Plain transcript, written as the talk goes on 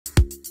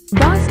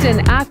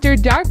Boston After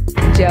Dark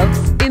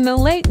jokes in the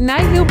late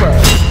night Uber.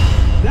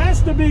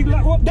 That's the big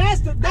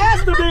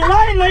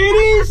line,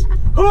 ladies.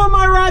 Who am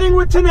I riding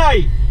with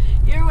tonight?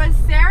 You're with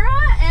Sarah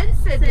and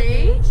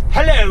Sydney.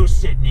 Hello,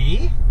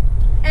 Sydney.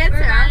 And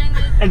Sarah.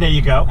 And there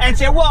you go. And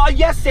Sarah, well,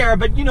 yes, Sarah,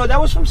 but you know, that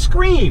was from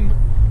Scream.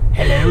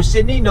 Hello,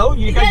 Sydney. No,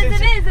 you guys didn't.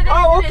 Yes, it is.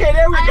 Oh, okay,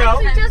 there we go.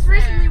 I actually just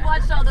recently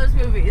watched all those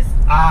movies.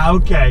 Ah,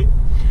 okay.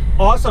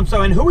 Awesome.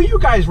 So, and who are you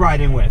guys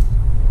riding with?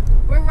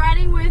 We're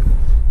riding with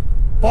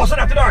Boston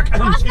After Dark.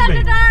 Boston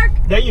After Dark.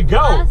 There you go.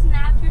 Boston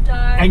After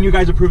Dark. And you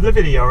guys approve the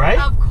video, right?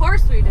 Of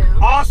course we do.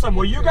 Awesome.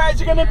 Well, you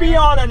guys are going to be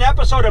on an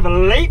episode of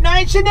Late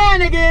Night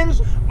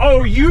Shenanigans.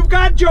 Oh, you've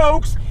got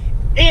jokes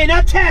in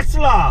a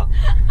Tesla.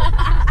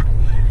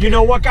 You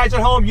know what, guys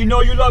at home? You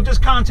know you love this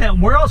content.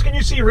 Where else can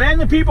you see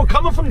random people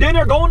coming from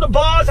dinner, going to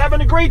bars,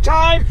 having a great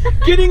time,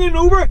 getting an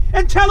Uber,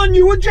 and telling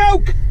you a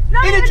joke?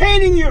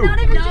 Entertaining you.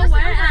 Not even just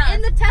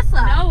in the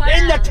Tesla.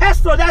 In the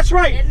Tesla, that's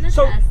right.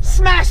 So Tesla.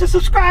 Smash the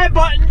subscribe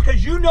button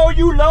because you know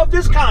you love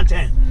this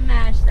content.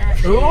 Smash that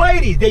shit.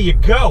 Ladies, there you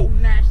go.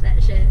 Smash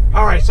that shit.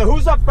 All right, so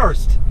who's up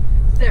first?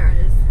 Sarah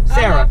is.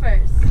 Sarah. I'll go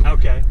first.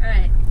 Okay. All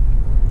right.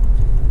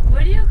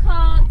 What do you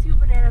call two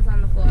bananas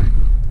on the floor?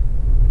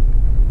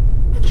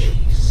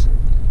 Jeez.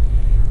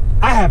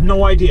 I have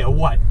no idea.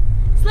 What?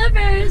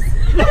 Slippers.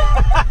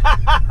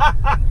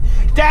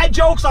 Dad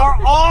jokes are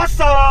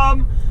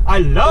awesome. I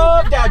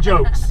love dad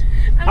jokes.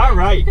 Okay. All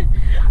right.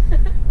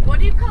 What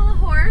do you call a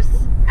horse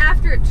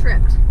after it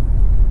tripped?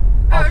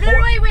 A Oh, no,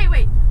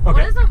 wait. Okay. What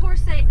does a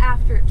horse say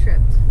after it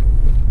tripped?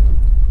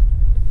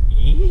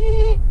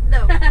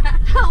 No.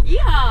 Help.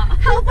 Yeah.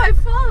 Help, I've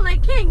fallen. I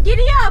can't.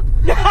 Giddy up.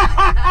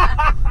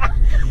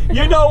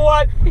 You know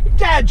what?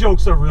 Dad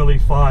jokes are really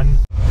fun.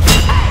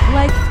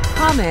 Like,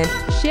 comment,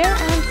 share,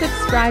 and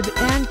subscribe,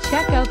 and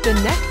check out the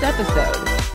next episode.